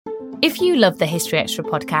If you love the History Extra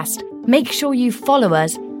podcast, make sure you follow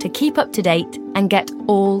us to keep up to date and get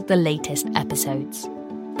all the latest episodes.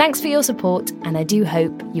 Thanks for your support, and I do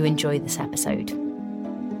hope you enjoy this episode.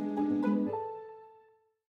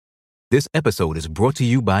 This episode is brought to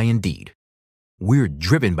you by Indeed. We're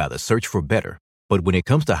driven by the search for better, but when it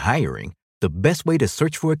comes to hiring, the best way to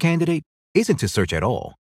search for a candidate isn't to search at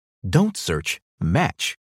all. Don't search,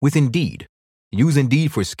 match with Indeed. Use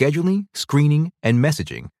Indeed for scheduling, screening, and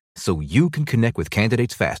messaging so you can connect with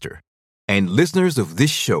candidates faster. And listeners of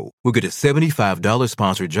this show will get a $75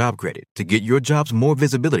 sponsored job credit to get your jobs more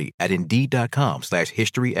visibility at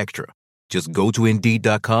Indeed.com/HistoryExtra. Just go to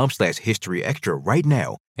Indeed.com/HistoryExtra right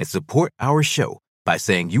now and support our show by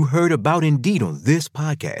saying you heard about Indeed on this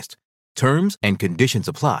podcast. Terms and conditions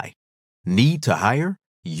apply. Need to hire?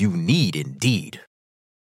 You need Indeed.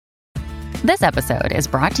 This episode is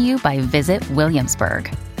brought to you by Visit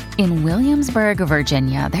Williamsburg. In Williamsburg,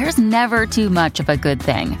 Virginia, there's never too much of a good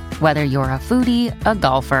thing. Whether you're a foodie, a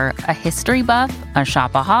golfer, a history buff, a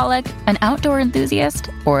shopaholic, an outdoor enthusiast,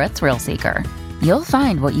 or a thrill seeker, you'll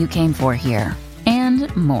find what you came for here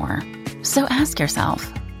and more. So ask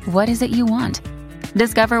yourself, what is it you want?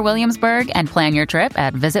 Discover Williamsburg and plan your trip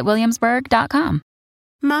at visitwilliamsburg.com.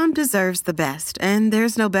 Mom deserves the best, and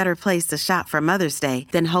there's no better place to shop for Mother's Day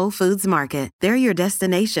than Whole Foods Market. They're your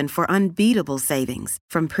destination for unbeatable savings,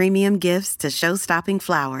 from premium gifts to show-stopping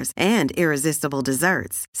flowers and irresistible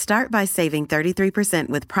desserts. Start by saving 33%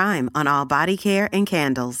 with Prime on all body care and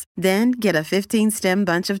candles. Then get a 15-stem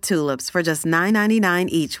bunch of tulips for just $9.99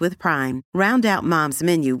 each with Prime. Round out Mom's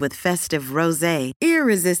menu with festive rosé,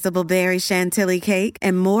 irresistible berry chantilly cake,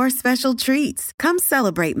 and more special treats. Come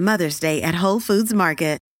celebrate Mother's Day at Whole Foods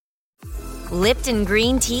Market. Lipton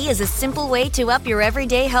Green Tea is a simple way to up your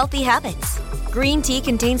everyday healthy habits. Green tea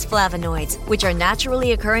contains flavonoids, which are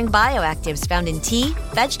naturally occurring bioactives found in tea,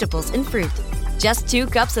 vegetables, and fruit. Just 2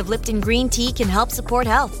 cups of Lipton Green Tea can help support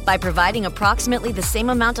health by providing approximately the same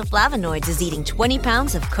amount of flavonoids as eating 20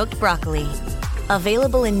 pounds of cooked broccoli.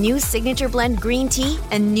 Available in new Signature Blend Green Tea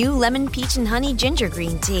and new Lemon Peach and Honey Ginger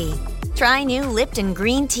Green Tea. Try new Lipton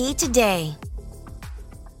Green Tea today.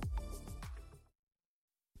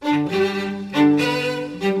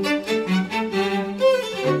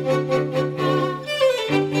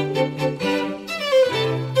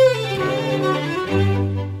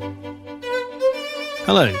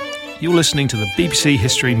 Hello, you're listening to the BBC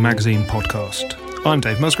History Magazine podcast. I'm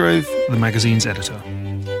Dave Musgrove, the magazine's editor.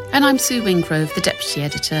 And I'm Sue Wingrove, the deputy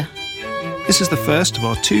editor. This is the first of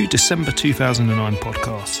our 2 December 2009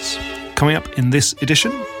 podcasts. Coming up in this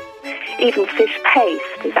edition... Even fish paste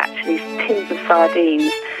is actually tins of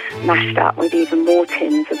sardines mashed up with even more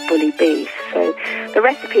tins of bully beef. So the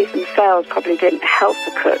recipes themselves probably didn't help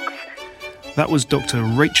the cooks. That was Dr.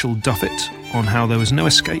 Rachel Duffett on how there was no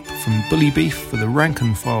escape from bully beef for the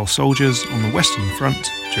rank-and-file soldiers on the Western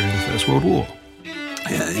Front during the First World War.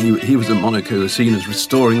 Yeah, he was a monarch who was seen as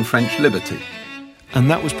restoring French liberty.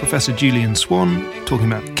 And that was Professor Julian Swan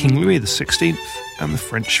talking about King Louis XVI and the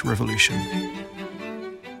French Revolution.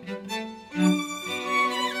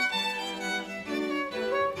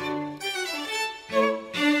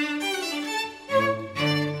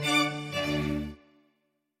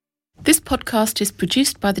 This podcast is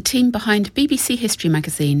produced by the team behind BBC History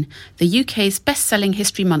Magazine, the UK's best-selling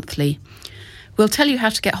history monthly. We'll tell you how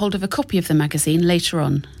to get hold of a copy of the magazine later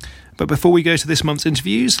on. But before we go to this month's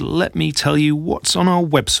interviews, let me tell you what's on our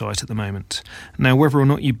website at the moment. Now, whether or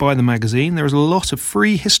not you buy the magazine, there is a lot of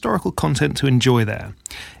free historical content to enjoy there.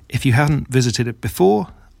 If you haven't visited it before,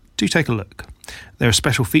 do take a look. There are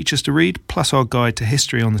special features to read, plus our guide to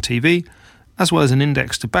history on the TV, as well as an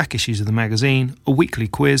index to back issues of the magazine, a weekly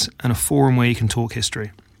quiz, and a forum where you can talk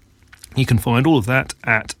history. You can find all of that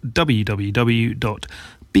at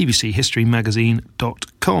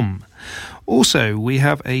www.bbchistorymagazine.com. Also, we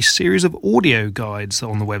have a series of audio guides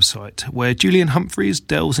on the website where Julian Humphreys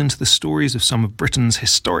delves into the stories of some of Britain's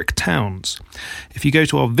historic towns. If you go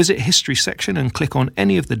to our Visit History section and click on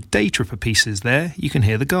any of the Day Tripper pieces there, you can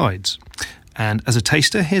hear the guides. And as a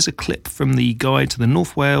taster, here's a clip from the guide to the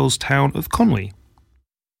North Wales town of Conwy.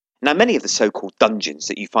 Now, many of the so-called dungeons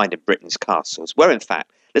that you find in Britain's castles were in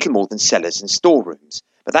fact little more than cellars and storerooms,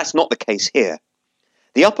 but that's not the case here.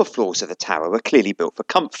 The upper floors of the tower were clearly built for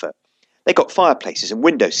comfort. They got fireplaces and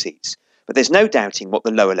window seats, but there's no doubting what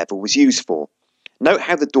the lower level was used for. Note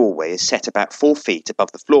how the doorway is set about 4 feet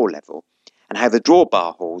above the floor level, and how the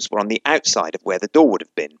drawbar holes were on the outside of where the door would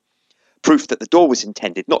have been. Proof that the door was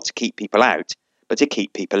intended not to keep people out, but to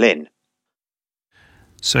keep people in.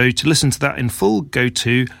 So to listen to that in full, go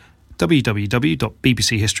to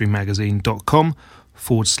www.bbchistorymagazine.com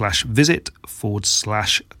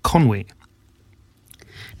 /visit/Conwy.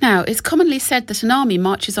 Now, it's commonly said that an army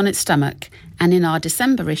marches on its stomach, and in our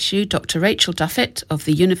December issue, Dr. Rachel Duffett of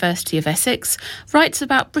the University of Essex writes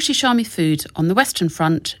about British Army food on the Western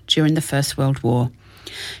Front during the First World War.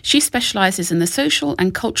 She specialises in the social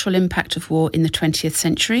and cultural impact of war in the 20th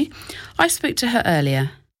century. I spoke to her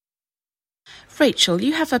earlier. Rachel,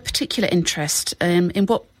 you have a particular interest in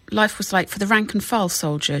what life was like for the rank and file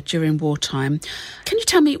soldier during wartime. Can you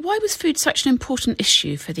tell me, why was food such an important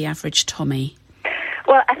issue for the average Tommy?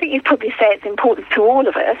 Well, I think you'd probably say it's important to all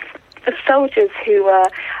of us. For soldiers who were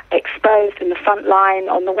exposed in the front line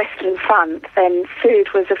on the Western Front, then food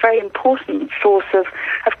was a very important source of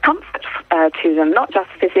comfort to them, not just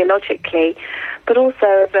physiologically, but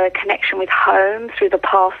also the connection with home through the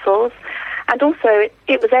parcels. And also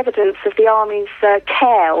it was evidence of the Army's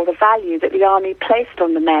care, or the value that the Army placed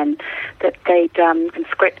on the men that they'd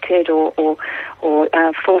conscripted or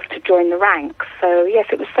forced to join the ranks. So yes,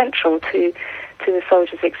 it was central to the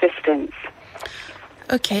soldiers' existence.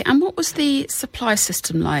 OK, and what was the supply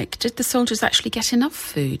system like? Did the soldiers actually get enough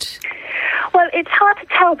food? Well, it's hard to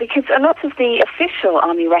tell because a lot of the official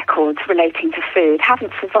Army records relating to food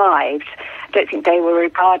haven't survived. I don't think they were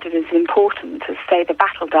regarded as important as, say, the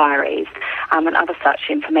battle diaries and other such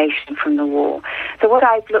information from the war. So what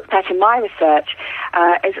I've looked at in my research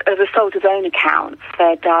is the soldiers' own accounts,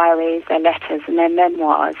 their diaries, their letters and their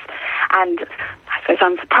memoirs. And I suppose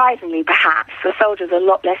unsurprisingly, perhaps, the soldiers are a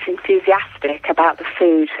lot less enthusiastic about the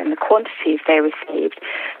food and the quantities they received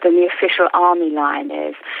than the official Army line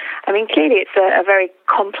is. I mean, clearly it's a very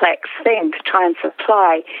complex thing to try and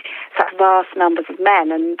supply such vast numbers of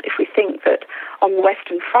men. And if we think that on the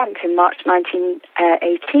Western Front in March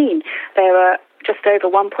 1918, there were just over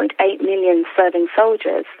 1.8 million serving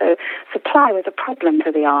soldiers. So supply was a problem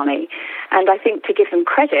for the Army. And I think, to give them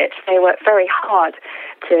credit, they worked very hard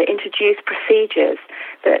to introduce procedures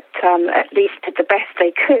that at least did the best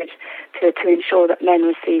they could to ensure that men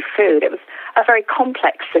received food. It was a very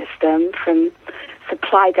complex system, from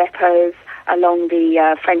supply depots along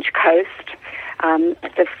the French coast.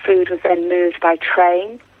 The food was then moved by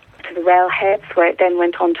train to the railheads, where it then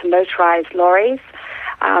went on to motorised lorries.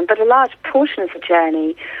 But a large portion of the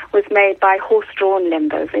journey was made by horse-drawn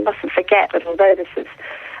limbers. We mustn't forget that although this is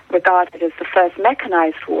regarded as the first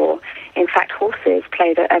mechanised war, in fact horses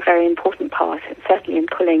played a very important part, certainly in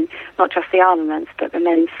pulling not just the armaments but the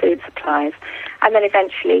men's food supplies. And then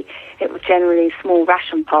eventually it was generally small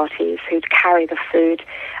ration parties who'd carry the food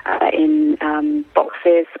in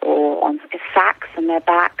boxes or on sacks on their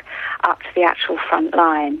back up to the actual front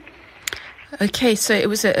line. OK, so it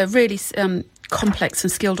was a really complex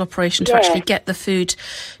and skilled operation to actually get the food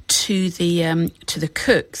to the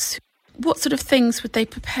cooks. What sort of things would they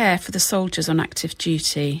prepare for the soldiers on active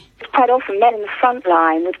duty? Quite often men in the front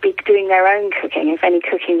line would be doing their own cooking, if any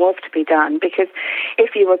cooking was to be done, because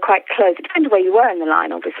if you were quite close, it depends where you were in the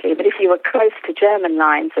line obviously, but if you were close to German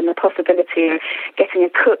lines, then the possibility of getting a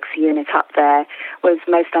cook's unit up there was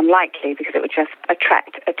most unlikely, because it would just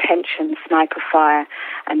attract attention, sniper fire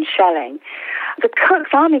and shelling. The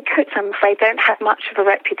cooks, Army cooks, I'm afraid, don't have much of a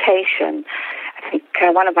reputation. I think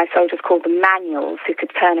one of my soldiers called them manuals, who could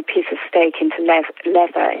turn a piece of steak into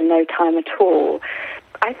leather in no time at all.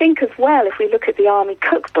 I think as well, if we look at the Army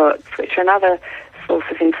cookbooks, which are another source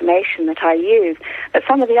of information that I use, that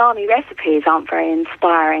some of the Army recipes aren't very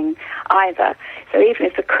inspiring either. So even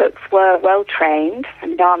if the cooks were well trained,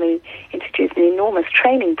 and the Army introduced an enormous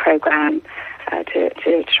training program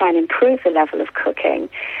to try and improve the level of cooking,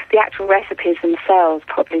 the actual recipes themselves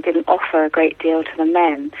probably didn't offer a great deal to the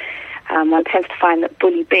men. One tends to find that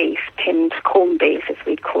bully beef, tinned corned beef as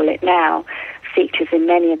we'd call it now, features in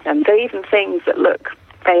many of them. So even things that look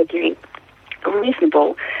vaguely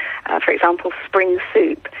reasonable, for example, spring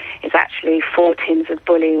soup is actually 4 tins of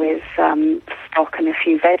bully with stock and a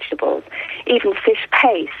few vegetables. Even fish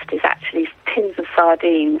paste is actually tins of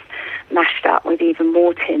sardines mashed up with even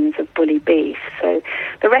more tins of bully beef. So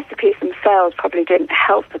the recipes themselves probably didn't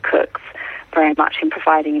help the cooks very much in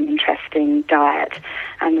providing an interesting diet.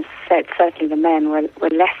 And as I said, certainly the men were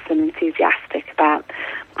less than enthusiastic about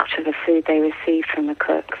much of the food they received from the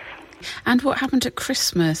cooks. And what happened at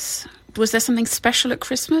Christmas? Was there something special at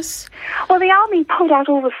Christmas? Well, the Army pulled out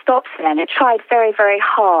all the stops then. It tried very, very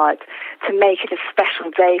hard to make it a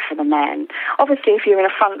special day for the men. Obviously, if you're in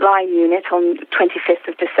a front-line unit on 25th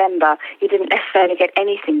of December, you didn't necessarily get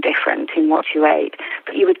anything different in what you ate,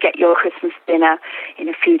 but you would get your Christmas dinner in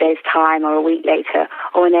a few days' time or a week later,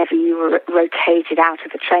 or whenever you were rotated out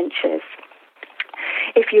of the trenches.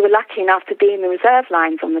 If you were lucky enough to be in the reserve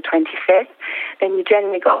lines on the 25th, then you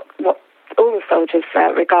generally got what all the soldiers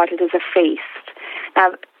regarded as a feast.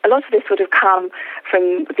 Now, a lot of this would have come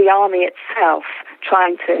from the army itself,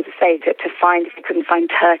 trying to find, if they couldn't find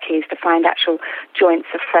turkeys, to find actual joints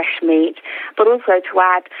of fresh meat, but also to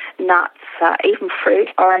add nuts, even fruit,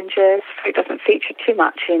 oranges. Fruit doesn't feature too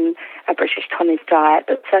much in a British Tommy's diet,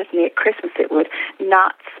 but certainly at Christmas it would.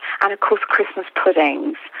 Nuts, and of course Christmas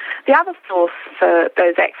puddings. The other source for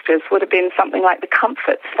those extras would have been something like the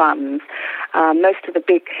comforts funds. Most of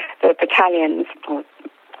the battalions, or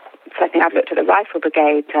certainly I've looked at the Rifle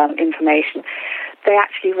Brigade information, they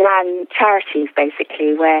actually ran charities,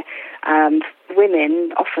 basically, where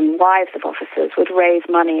women, often wives of officers, would raise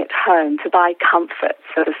money at home to buy comforts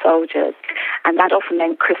for the soldiers, and that often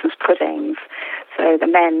meant Christmas puddings. So the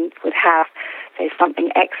men would have, say,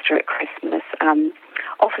 something extra at Christmas.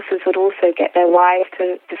 Officers would also get their wives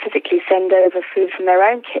to physically send over food from their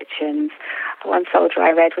own kitchens. One soldier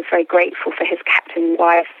I read was very grateful for his captain's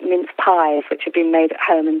wife's mince pies, which had been made at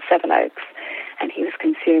home in Sevenoaks, and he was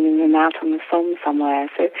consuming them out on the Somme somewhere.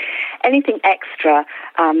 So anything extra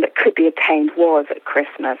that could be obtained was at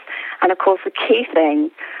Christmas. And of course the key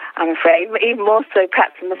thing, I'm afraid, even more so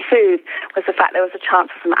perhaps than the food, was the fact there was a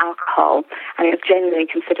chance of some alcohol, and it was generally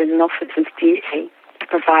considered an officer's duty to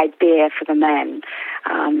provide beer for the men.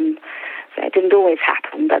 So it didn't always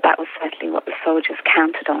happen, but that was certainly what the soldiers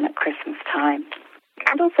counted on at Christmas time.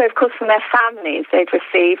 And also, of course, from their families, they'd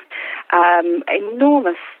receive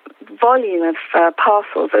enormous volume of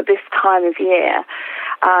parcels at this time of year.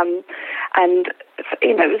 And,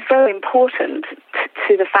 you know, it was very important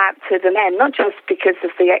to the men, not just because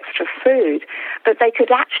of the extra food, but they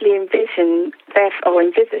could actually envisage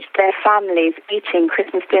their families eating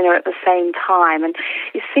Christmas dinner at the same time. And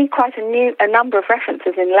you see quite a number of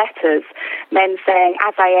references in letters, men saying,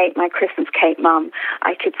 "As I ate my Christmas cake, Mum,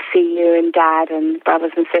 I could see you and Dad and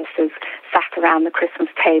brothers and sisters sat around the Christmas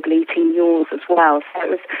table eating yours as well." So it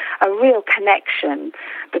was a real connection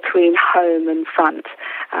between home and front,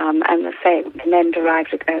 and the men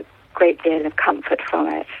derived a great deal of comfort from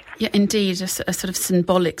it. Yeah, indeed, a sort of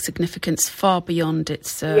symbolic significance far beyond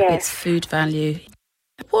its food value.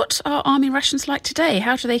 What are army rations like today?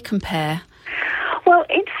 How do they compare? Well,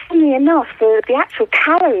 interestingly enough, the actual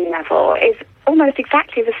calorie level is almost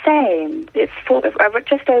exactly the same. It's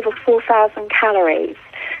just over 4,000 calories.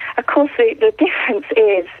 Of course, the difference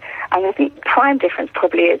is, and I think the prime difference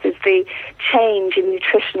probably is the change in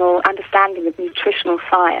understanding of nutritional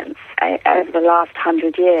science over the last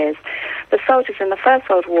 100 years. The soldiers in the First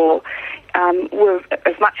World War were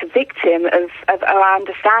as much a victim of our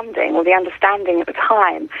understanding, or the understanding at the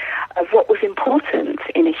time, of what was important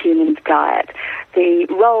in a human's diet. The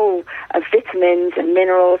role of vitamins and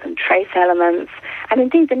minerals and trace elements, and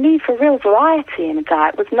indeed the need for real variety in a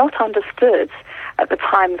diet, was not understood at the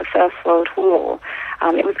time of the First World War.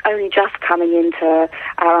 It was only just coming into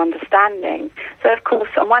our understanding. So, of course,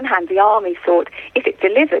 on one hand, the army thought if it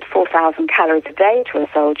delivered 4,000 calories a day to a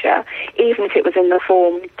soldier, even if it was in the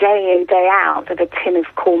form day in, day out of a tin of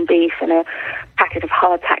corned beef and a packet of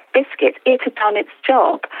hardtack biscuits, it had done its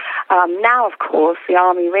job. Now, of course, the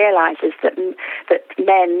army realises that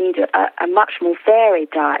men need a much more varied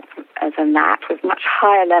diet than that, with much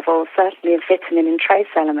higher levels, certainly of vitamin and trace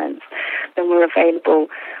elements, than were available,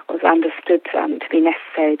 was understood to be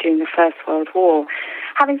necessary during the First World War.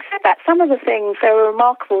 Having said that, some of the things, there were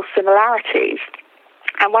remarkable similarities.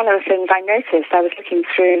 And one of the things I noticed, I was looking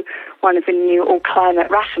through one of the new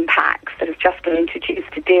all-climate ration packs that have just been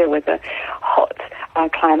introduced to deal with the hot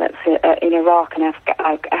climates in Iraq and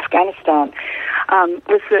Afghanistan,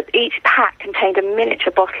 was that each pack contained a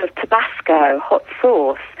miniature bottle of Tabasco hot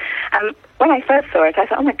sauce. And when I first saw it, I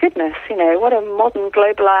thought, oh my goodness, what a modern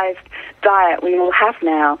globalized diet we all have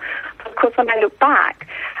now. But of course, when I look back,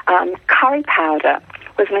 curry powder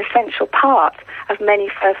was an essential part of many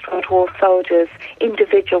First World War soldiers'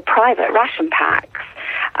 individual private ration packs.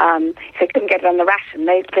 If they couldn't get it on the ration,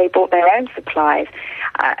 they bought their own supplies.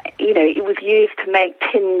 It was used to make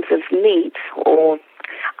tins of meat or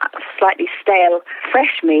slightly stale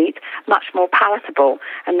fresh meat much more palatable,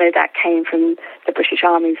 and that came from the British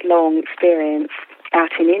Army's long experience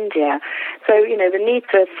out in India. So, the need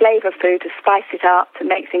for flavour food, to spice it up, to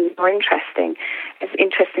make things more interesting, is,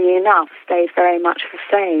 interestingly enough, stays very much the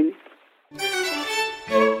same.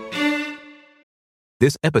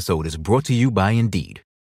 This episode is brought to you by Indeed.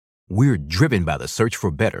 We're driven by the search for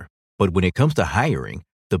better, but when it comes to hiring,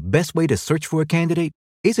 the best way to search for a candidate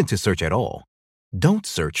isn't to search at all. Don't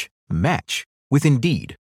search, match with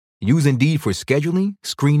Indeed. Use Indeed for scheduling,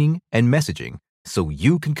 screening, and messaging so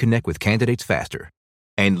you can connect with candidates faster.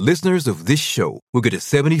 And listeners of this show will get a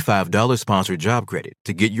 $75 sponsored job credit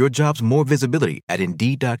to get your jobs more visibility at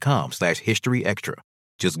Indeed.com/History Extra.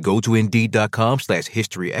 Just go to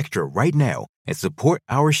Indeed.com/History Extra right now and support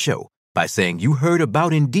our show by saying you heard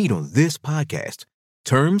about Indeed on this podcast.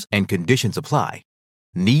 Terms and conditions apply.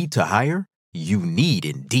 Need to hire? You need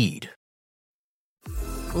Indeed.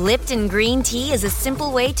 Lipton Green Tea is a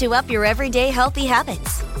simple way to up your everyday healthy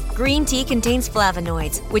habits. Green tea contains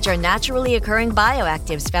flavonoids, which are naturally occurring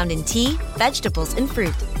bioactives found in tea, vegetables, and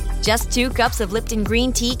fruit. Just 2 cups of Lipton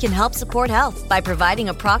Green Tea can help support health by providing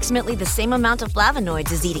approximately the same amount of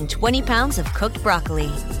flavonoids as eating 20 pounds of cooked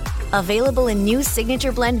broccoli. Available in new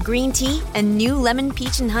Signature Blend Green Tea and new Lemon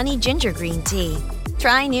Peach and Honey Ginger Green Tea.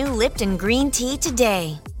 Try new Lipton Green Tea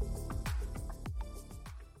today.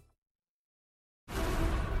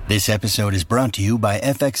 This episode is brought to you by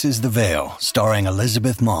FX's The Veil, starring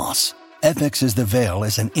Elizabeth Moss. FX's The Veil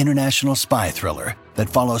is an international spy thriller that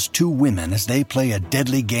follows 2 women as they play a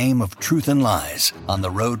deadly game of truth and lies on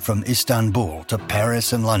the road from Istanbul to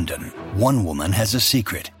Paris and London. One woman has a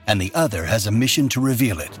secret, and the other has a mission to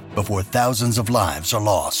reveal it before thousands of lives are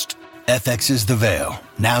lost. FX's The Veil,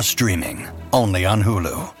 now streaming, only on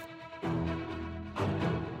Hulu.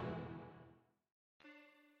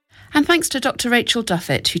 And thanks to Dr. Rachel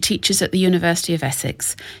Duffett, who teaches at the University of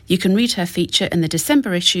Essex. You can read her feature in the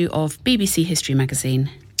December issue of BBC History magazine.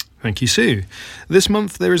 Thank you, Sue. This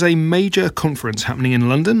month there is a major conference happening in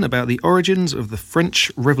London about the origins of the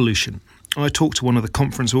French Revolution. I talked to one of the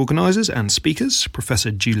conference organisers and speakers,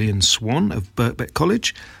 Professor Julian Swan of Birkbeck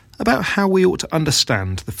College, about how we ought to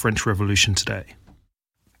understand the French Revolution today.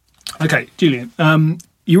 OK, Julian,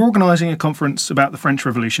 you're organising a conference about the French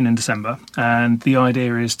Revolution in December, and the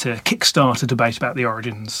idea is to kickstart a debate about the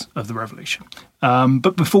origins of the revolution.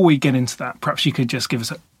 But before we get into that, perhaps you could just give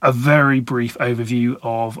us a very brief overview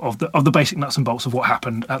of the basic nuts and bolts of what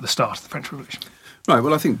happened at the start of the French Revolution. Right,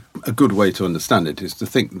 well, I think a good way to understand it is to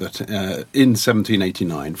think that in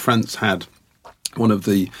 1789, France had one of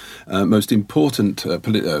the most important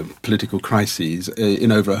political crises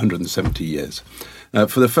in over 170 years.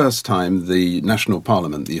 For the first time, the National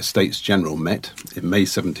Parliament, the Estates General, met in May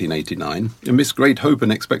 1789 amidst great hope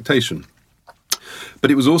and expectation. But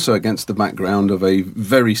it was also against the background of a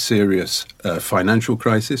very serious financial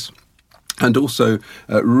crisis and also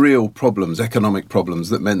real problems, economic problems,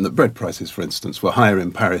 that meant that bread prices, for instance, were higher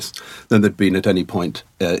in Paris than they'd been at any point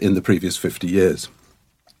in the previous 50 years.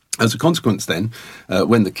 As a consequence, then,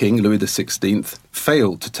 when the King, Louis XVI,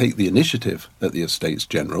 failed to take the initiative at the Estates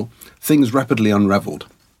General, things rapidly unravelled.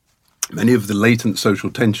 Many of the latent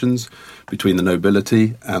social tensions between the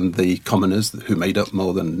nobility and the commoners, who made up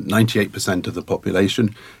more than 98% of the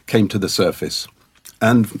population, came to the surface.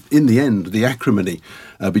 And in the end, the acrimony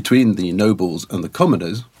between the nobles and the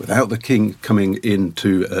commoners, without the King coming in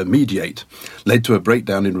to mediate, led to a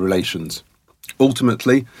breakdown in relations.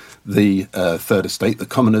 Ultimately, the Third Estate, the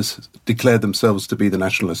commoners, declared themselves to be the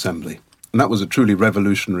National Assembly. And that was a truly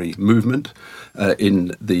revolutionary movement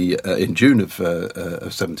in June of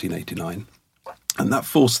 1789. And that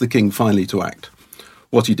forced the king finally to act.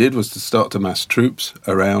 What he did was to start to mass troops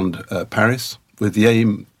around Paris with the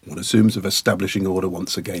aim, one assumes, of establishing order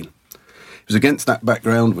once again. It was against that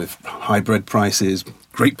background, with high bread prices,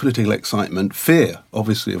 great political excitement, fear,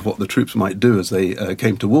 obviously, of what the troops might do as they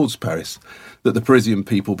came towards Paris, that the Parisian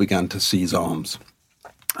people began to seize arms.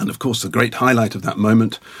 And of course, the great highlight of that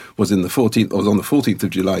moment was on the 14th of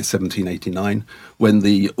July 1789, when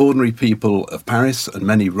the ordinary people of Paris and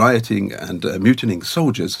many rioting and mutinying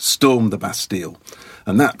soldiers stormed the Bastille.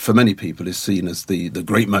 And that, for many people, is seen as the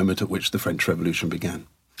great moment at which the French Revolution began.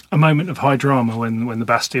 A moment of high drama when the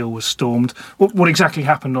Bastille was stormed. What exactly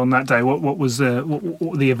happened on that day? What were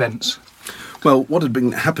the events? Well, what had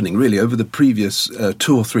been happening really over the previous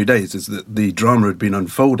 2 or 3 days is that the drama had been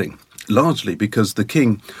unfolding, largely because the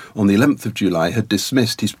king, on the 11th of July, had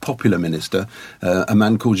dismissed his popular minister, a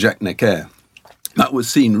man called Jacques Necker. That was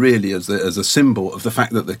seen really as a symbol of the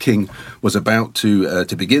fact that the king was about to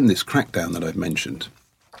begin this crackdown that I've mentioned.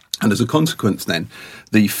 And as a consequence, then,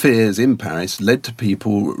 the fears in Paris led to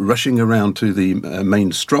people rushing around to the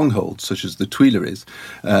main strongholds, such as the Tuileries,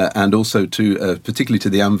 and also particularly to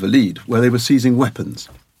the Invalides, where they were seizing weapons.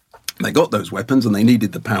 They got those weapons and they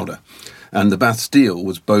needed the powder. And the Bastille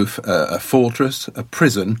was both a fortress, a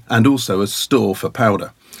prison, and also a store for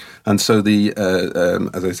powder. And so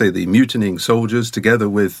as I say, the mutinying soldiers, together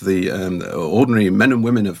with the ordinary men and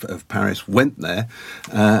women of Paris, went there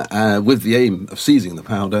with the aim of seizing the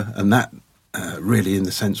powder. And that really, in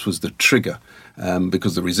the sense, was the trigger,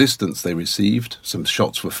 because the resistance they received, some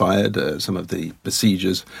shots were fired, some of the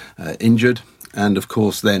besiegers injured. And, of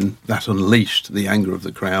course, then that unleashed the anger of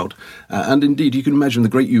the crowd. And indeed, you can imagine the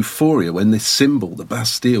great euphoria when this symbol, the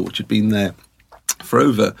Bastille, which had been there for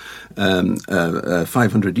over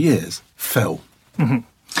 500 years, fell. Mm-hmm.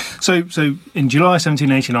 So in July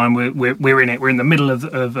 1789, we're in it. We're in the middle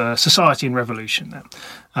of society in revolution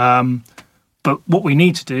now. But what we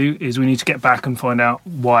need to do is we need to get back and find out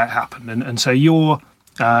why it happened. And so you're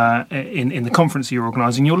in the conference you're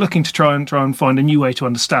organising, you're looking to try and find a new way to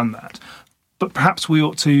understand that. But perhaps we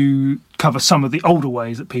ought to cover some of the older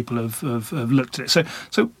ways that people have looked at it.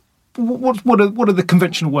 So what are the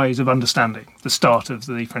conventional ways of understanding the start of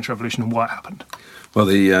the French Revolution and why it happened? Well,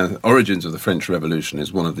 the origins of the French Revolution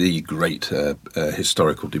is one of the great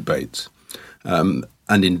historical debates.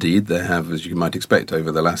 And indeed, there have, as you might expect,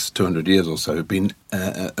 over the last 200 years or so, been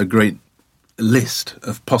a great list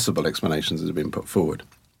of possible explanations that have been put forward.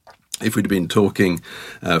 If we'd been talking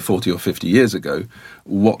 40 or 50 years ago,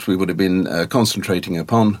 what we would have been concentrating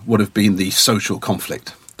upon would have been the social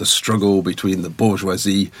conflict, the struggle between the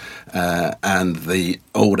bourgeoisie and the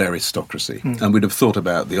old aristocracy. And we'd have thought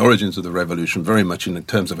about the origins of the revolution very much in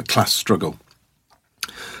terms of a class struggle.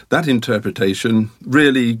 That interpretation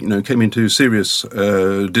really, came into serious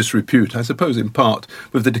disrepute, I suppose, in part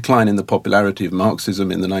with the decline in the popularity of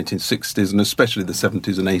Marxism in the 1960s and especially the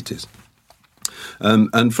 70s and 80s.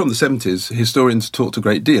 And from the 70s, historians talked a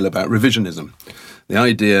great deal about revisionism. The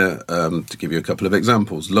idea, to give you a couple of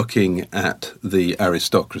examples, looking at the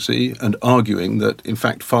aristocracy and arguing that, in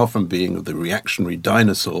fact, far from being the reactionary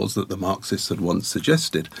dinosaurs that the Marxists had once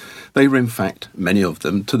suggested, they were, in fact, many of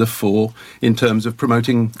them, to the fore in terms of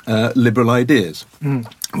promoting liberal ideas,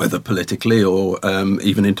 whether politically or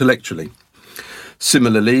even intellectually.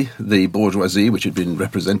 Similarly, the bourgeoisie, which had been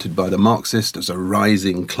represented by the Marxists as a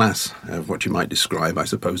rising class of what you might describe, I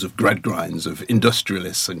suppose, of Gradgrinds, of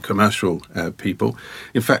industrialists and commercial people,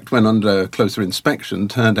 in fact, when under closer inspection,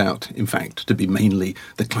 turned out, in fact, to be mainly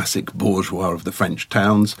the classic bourgeois of the French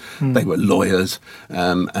towns. They were lawyers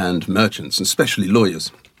and merchants, and especially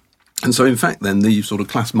lawyers. And so, in fact, then, the sort of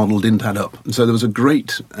class model didn't add up. And so there was a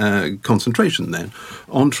great concentration then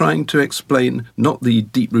on trying to explain not the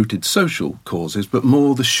deep-rooted social causes, but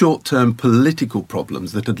more the short-term political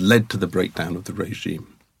problems that had led to the breakdown of the regime.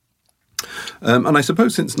 And I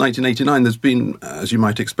suppose since 1989 there's been, as you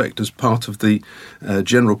might expect, as part of the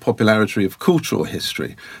general popularity of cultural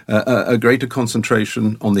history, a greater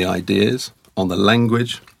concentration on the ideas, on the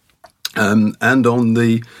language, and on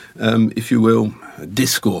the, if you will,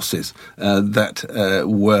 discourses that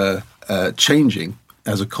were changing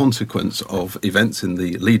as a consequence of events in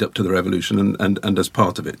the lead up to the revolution and as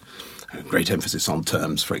part of it. Great emphasis on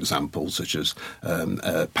terms, for example, such as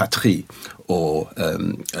patrie or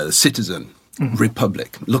citizen,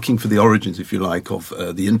 republic, looking for the origins, if you like, of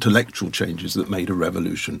the intellectual changes that made a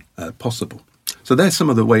revolution possible. So there's some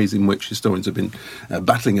of the ways in which historians have been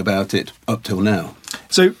battling about it up till now.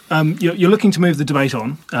 So you're looking to move the debate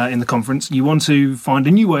on in the conference. You want to find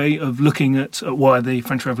a new way of looking at why the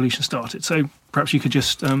French Revolution started. So perhaps you could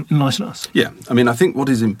just enlighten us. Yeah, I mean, I think what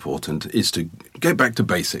is important is to get back to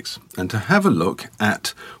basics and to have a look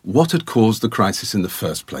at what had caused the crisis in the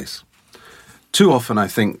first place. Too often, I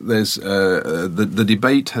think there's the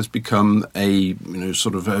debate has become a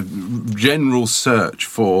sort of a general search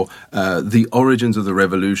for the origins of the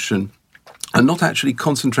revolution, and not actually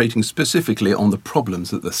concentrating specifically on the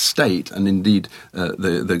problems that the state and indeed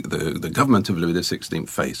the government of Louis XVI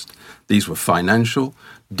faced. These were financial,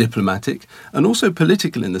 diplomatic, and also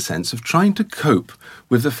political in the sense of trying to cope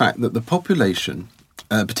with the fact that the population,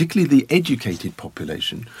 particularly the educated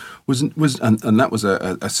population, was and that was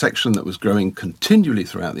a section that was growing continually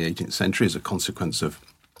throughout the 18th century as a consequence of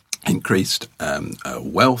increased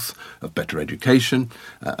wealth, of better education,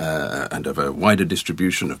 and of a wider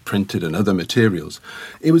distribution of printed and other materials.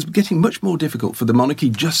 It was getting much more difficult for the monarchy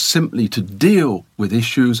just simply to deal with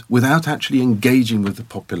issues without actually engaging with the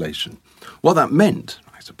population. What that meant,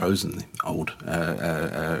 I suppose, and the old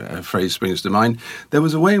phrase springs to mind, there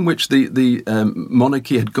was a way in which the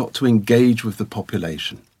monarchy had got to engage with the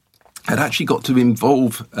population, had actually got to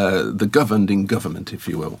involve the governed in government, if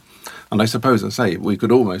you will. And I suppose, we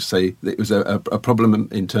could almost say that it was a problem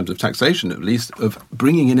in terms of taxation, at least, of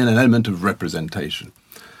bringing in an element of representation.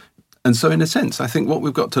 And so, in a sense, I think what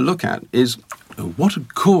we've got to look at is what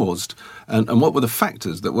had caused and what were the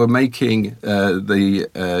factors that were making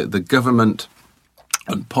the government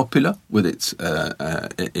unpopular with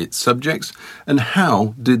its subjects, and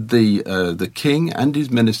how did the king and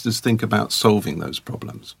his ministers think about solving those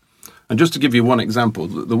problems. And just to give you one example,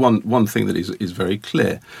 the one thing that is very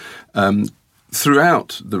clear,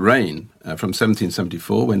 throughout the reign, from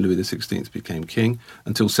 1774, when Louis XVI became king,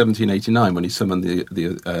 until 1789, when he summoned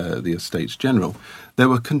the Estates General, there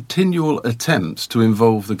were continual attempts to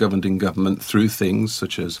involve the governing government through things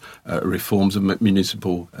such as reforms of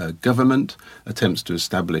municipal government, attempts to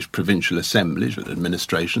establish provincial assemblies with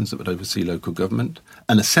administrations that would oversee local government,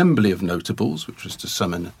 an assembly of notables, which was to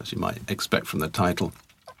summon, as you might expect from the title,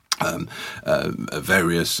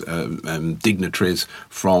 various dignitaries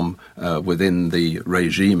from within the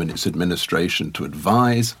regime and its administration to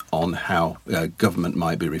advise on how government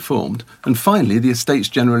might be reformed, and finally the Estates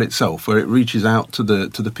General itself, where it reaches out to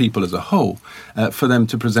the people as a whole for them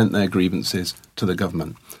to present their grievances to the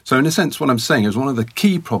government. So in a sense, what I'm saying is one of the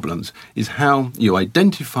key problems is how you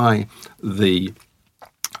identify the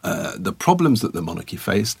problems that the monarchy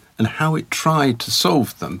faced and how it tried to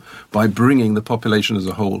solve them by bringing the population as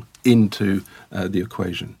a whole into the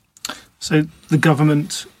equation. So the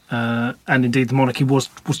government and indeed the monarchy was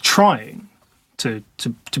trying to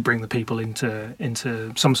bring the people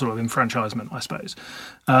into some sort of enfranchisement, I suppose.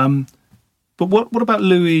 But what about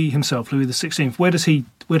Louis himself, Louis XVI? Where does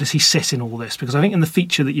he sit in all this? Because I think in the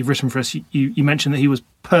feature that you've written for us, you mentioned that he was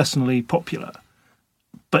personally popular,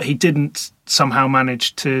 but he didn't somehow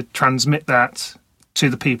manage to transmit that to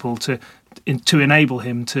the people to enable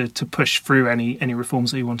him to push through any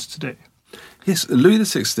reforms that he wanted to do. Yes, Louis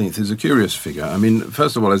XVI is a curious figure. I mean,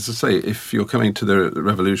 first of all, as I say, if you're coming to the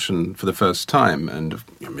revolution for the first time, and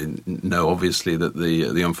I mean, know obviously that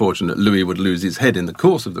the unfortunate Louis would lose his head in the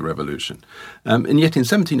course of the revolution, and yet in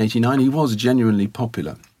 1789 he was genuinely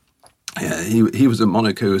popular. He was a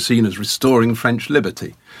monarch who was seen as restoring French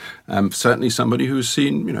liberty. Certainly somebody who was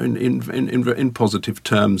seen, in positive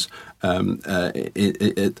terms at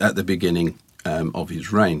the beginning of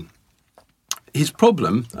his reign. His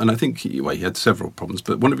problem, and I think he had several problems,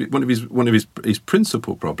 but one of his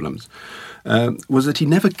principal problems was that he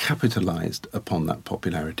never capitalised upon that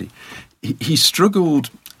popularity. He struggled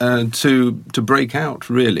to break out,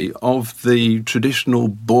 really, of the traditional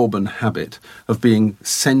Bourbon habit of being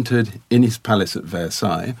centred in his palace at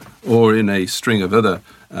Versailles or in a string of other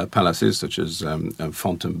palaces such as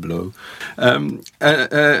Fontainebleau, and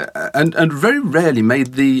very rarely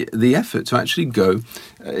made the effort to actually go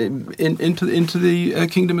into the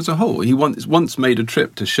kingdom as a whole. He once made a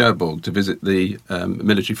trip to Cherbourg to visit the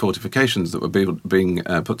military fortifications that were being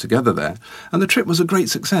put together there, and the trip was a great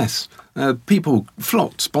success. People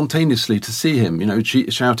flocked spontaneously to see him,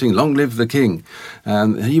 shouting, "Long live the king!"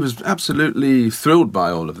 He was absolutely thrilled by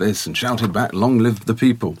all of this and shouted back, "Long live the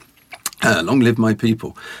people! Long live my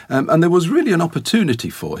people!" And there was really an opportunity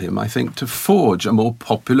for him, I think, to forge a more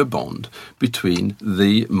popular bond between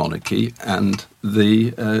the monarchy and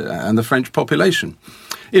the French population.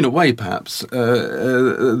 In a way, perhaps,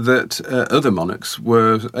 that other monarchs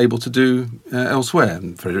were able to do elsewhere.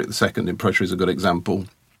 And Frederick II in Prussia is a good example,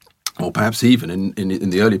 or perhaps even in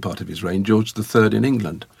the early part of his reign, George III in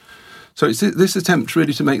England. So it's this attempt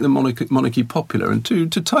really to make the monarchy popular and to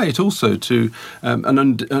tie it also to an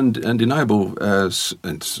undeniable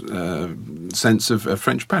sense of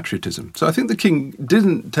French patriotism. So I think the king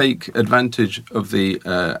didn't take advantage of the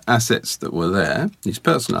assets that were there, his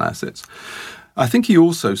personal assets. I think he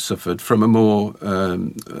also suffered from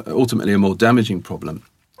ultimately a more damaging problem,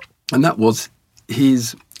 and that was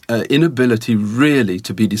his inability really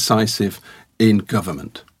to be decisive in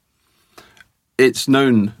government. It's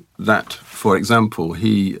known that, for example,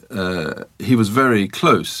 he was very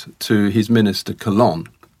close to his minister Calonne,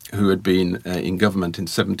 who had been in government in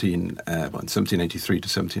 1783 to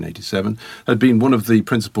 1787, had been one of the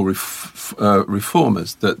principal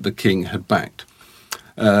reformers that the king had backed.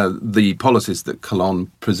 The policies that Calonne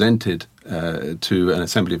presented to an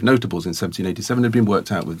assembly of notables in 1787 had been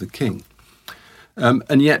worked out with the king.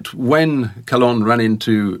 And yet, when Calonne ran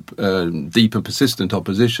into deep and persistent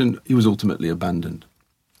opposition, he was ultimately abandoned.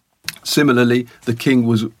 Similarly, the king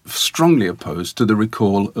was strongly opposed to the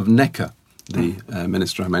recall of Necker, the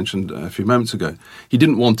minister I mentioned a few moments ago. He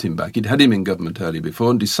didn't want him back. He'd had him in government earlier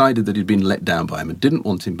before and decided that he'd been let down by him and didn't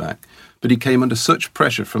want him back. But he came under such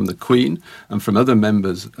pressure from the Queen and from other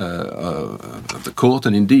members of the court,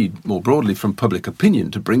 and indeed, more broadly, from public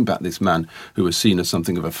opinion, to bring back this man who was seen as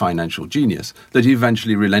something of a financial genius, that he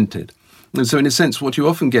eventually relented. And so, in a sense, what you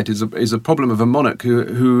often get is a problem of a monarch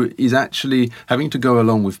who is actually having to go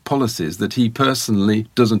along with policies that he personally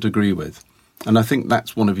doesn't agree with. And I think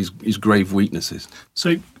that's one of his grave weaknesses.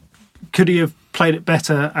 So could he have played it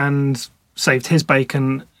better and saved his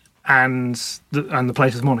bacon and the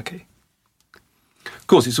place as monarchy? Of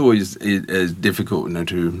course, it's always difficult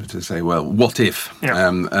to say, well, what if?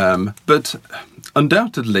 Yeah. But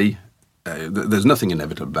undoubtedly, there's nothing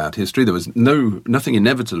inevitable about history. There was nothing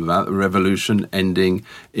inevitable about the revolution ending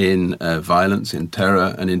in violence, in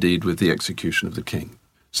terror, and indeed with the execution of the king.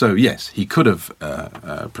 So yes, he could have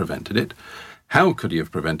prevented it. How could he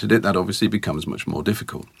have prevented it? That obviously becomes much more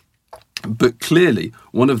difficult. But clearly,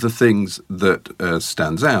 one of the things that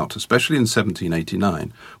stands out, especially in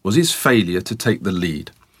 1789, was his failure to take the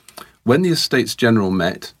lead. When the Estates General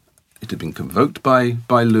met, it had been convoked by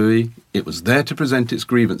Louis. It was there to present its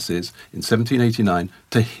grievances in 1789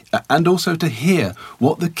 and also to hear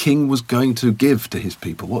what the king was going to give to his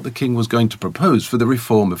people, what the king was going to propose for the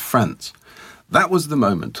reform of France. That was the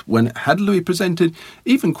moment when, had Louis presented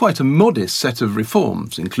even quite a modest set of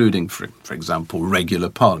reforms, including, for example, regular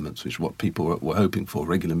parliaments, which is what people were hoping for,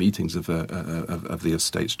 regular meetings of the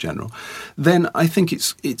Estates General, then I think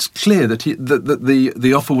it's clear that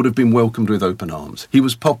the offer would have been welcomed with open arms. He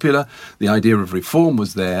was popular, the idea of reform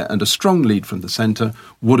was there, and a strong lead from the centre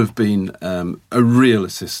would have been a real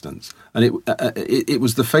assistance. And it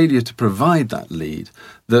was the failure to provide that lead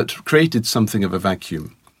that created something of a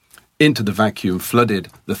vacuum. Into the vacuum flooded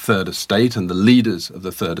the Third Estate and the leaders of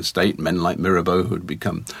the Third Estate, men like Mirabeau, who had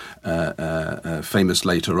become famous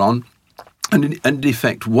later on. And in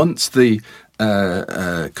effect, once the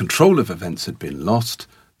control of events had been lost,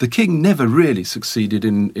 the king never really succeeded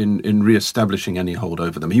in re-establishing any hold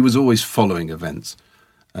over them. He was always following events.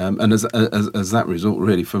 And as that result,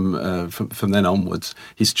 really, from then onwards,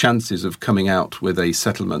 his chances of coming out with a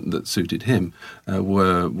settlement that suited him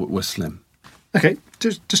were slim. Okay,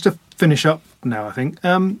 just to finish up now, I think.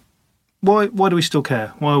 Why do we still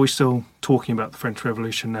care? Why are we still talking about the French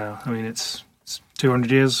Revolution now? I mean, it's 200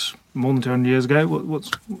 years, more than 200 years ago.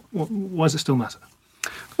 Why does it still matter?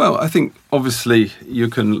 Well, I think obviously you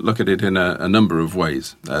can look at it in a number of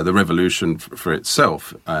ways. The revolution for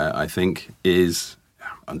itself, I think, is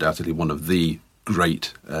undoubtedly one of the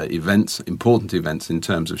great important events in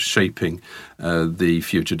terms of shaping the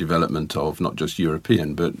future development of not just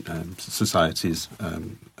European but societies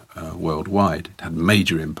worldwide. It had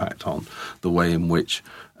major impact on the way in which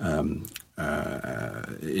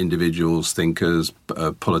individuals, thinkers,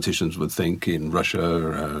 politicians would think in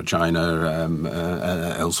Russia, China,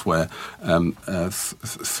 elsewhere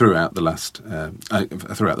throughout the last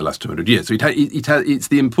 200 years. So it's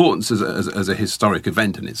the importance as a historic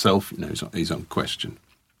event in itself, is on question.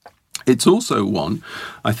 It's also one,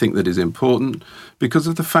 I think, that is important because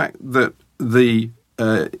of the fact that the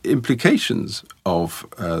implications of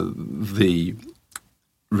the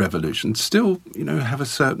revolution still, have a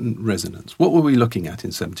certain resonance. What were we looking at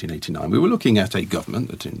in 1789? We were looking at a government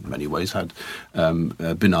that in many ways had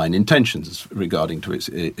benign intentions regarding to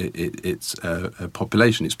its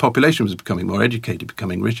population. Its population was becoming more educated,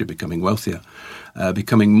 becoming richer, becoming wealthier,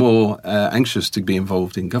 becoming more anxious to be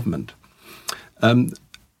involved in government. And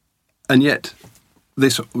yet,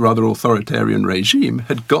 this rather authoritarian regime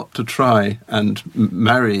had got to try and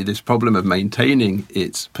marry this problem of maintaining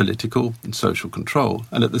its political and social control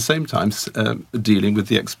and at the same time dealing with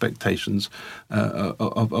the expectations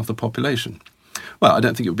of the population. Well, I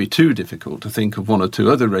don't think it would be too difficult to think of one or two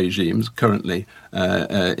other regimes currently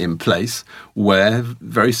in place where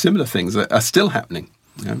very similar things are still happening.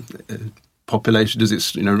 Population, does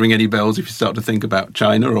it ring any bells if you start to think about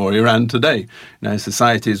China or Iran today?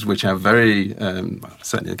 Societies which have very,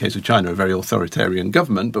 certainly in the case of China, a very authoritarian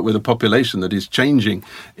government, but with a population that is changing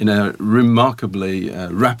in a remarkably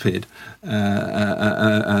rapid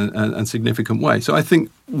and significant way. So I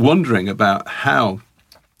think wondering about how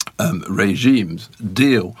regimes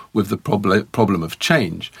deal with the problem of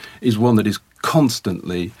change is one that is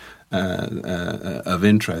constantly of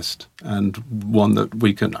interest, and one that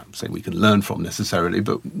we can learn from necessarily,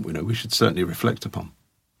 but we should certainly reflect upon.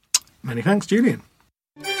 Many thanks, Julian.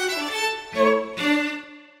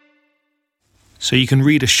 So you can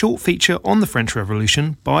read a short feature on the French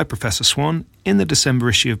Revolution by Professor Swan in the December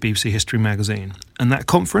issue of BBC History magazine. And that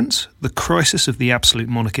conference, The Crisis of the Absolute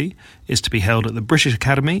Monarchy, is to be held at the British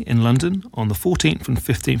Academy in London on the 14th and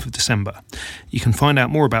 15th of December. You can find out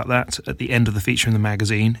more about that at the end of the feature in the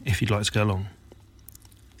magazine if you'd like to go along.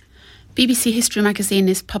 BBC History magazine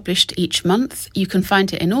is published each month. You can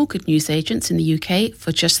find it in all good newsagents in the UK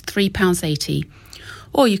for just £3.80.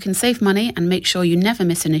 Or you can save money and make sure you never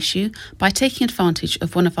miss an issue by taking advantage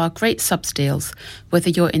of one of our great subs deals, whether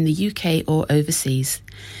you're in the UK or overseas.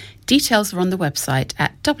 Details are on the website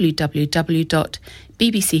at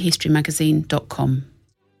www.bbchistorymagazine.com.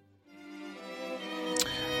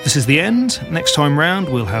 This is the end. Next time round,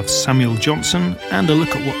 we'll have Samuel Johnson and a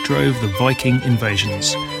look at what drove the Viking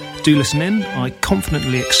invasions. Do listen in. I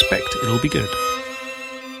confidently expect it'll be good.